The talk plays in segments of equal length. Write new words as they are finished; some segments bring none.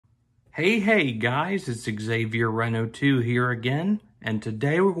Hey guys, it's Xavier Reno 2 here again, and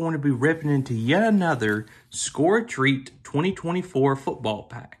today we're going to be ripping into yet another Score a Treat 2024 football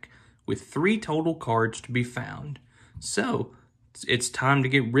pack with 3 total cards to be found. So, it's time to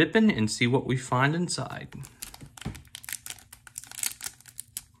get ripping and see what we find inside.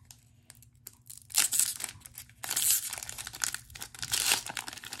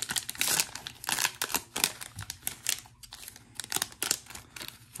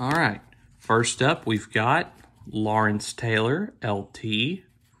 All right, first up we've got Lawrence Taylor, LT.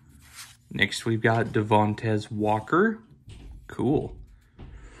 Next we've got Devontae Walker. Cool.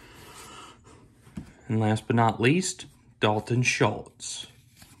 And last but not least, Dalton Schultz.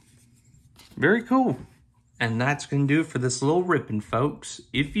 Very cool. And that's going to do it for this little ripping, folks.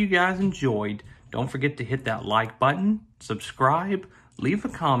 If you guys enjoyed, don't forget to hit that like button, subscribe, leave a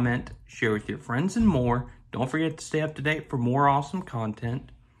comment, share with your friends and more. Don't forget to stay up to date for more awesome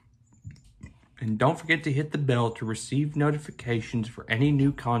content. And don't forget to hit the bell to receive notifications for any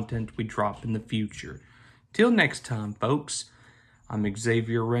new content we drop in the future. Till next time, folks, I'm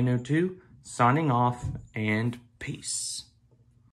Xavier Reno 2, signing off, and peace.